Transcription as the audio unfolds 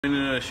I'm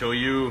going to show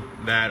you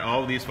that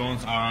all of these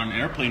phones are on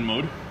airplane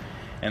mode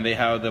and they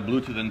have the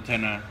Bluetooth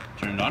antenna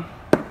turned on.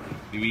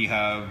 We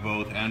have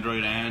both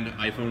Android and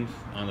iPhones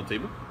on the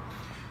table,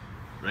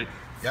 right?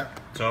 Yeah.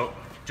 So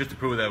just to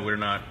prove that we're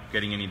not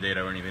getting any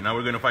data or anything. Now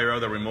we're going to fire out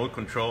the remote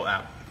control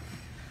app.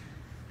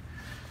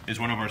 It's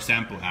one of our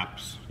sample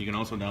apps. You can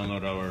also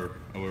download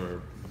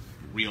our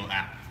real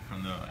app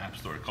from the App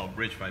Store called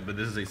Bridgefy, but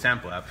this is a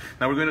sample app.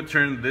 Now we're going to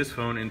turn this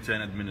phone into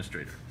an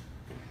administrator.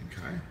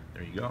 Okay.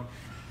 There you go.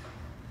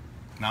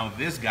 Now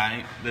this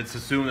guy, let's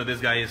assume that this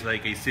guy is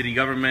like a city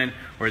government,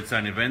 or it's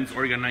an events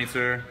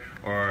organizer,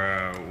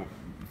 or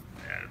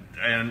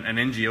an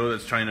NGO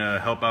that's trying to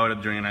help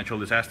out during a natural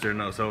disaster.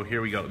 No, so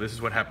here we go. This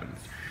is what happens.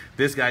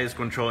 This guy is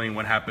controlling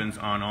what happens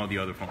on all the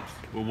other phones.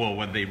 Well,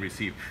 what they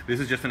receive.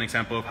 This is just an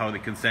example of how they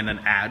can send an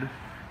ad.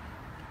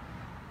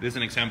 This is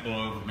an example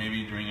of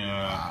maybe during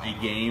a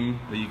game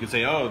that you could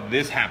say, oh,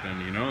 this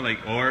happened, you know,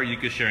 like, or you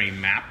could share a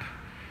map.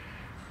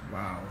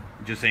 Wow.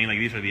 Just saying like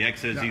these are the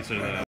exits, these are the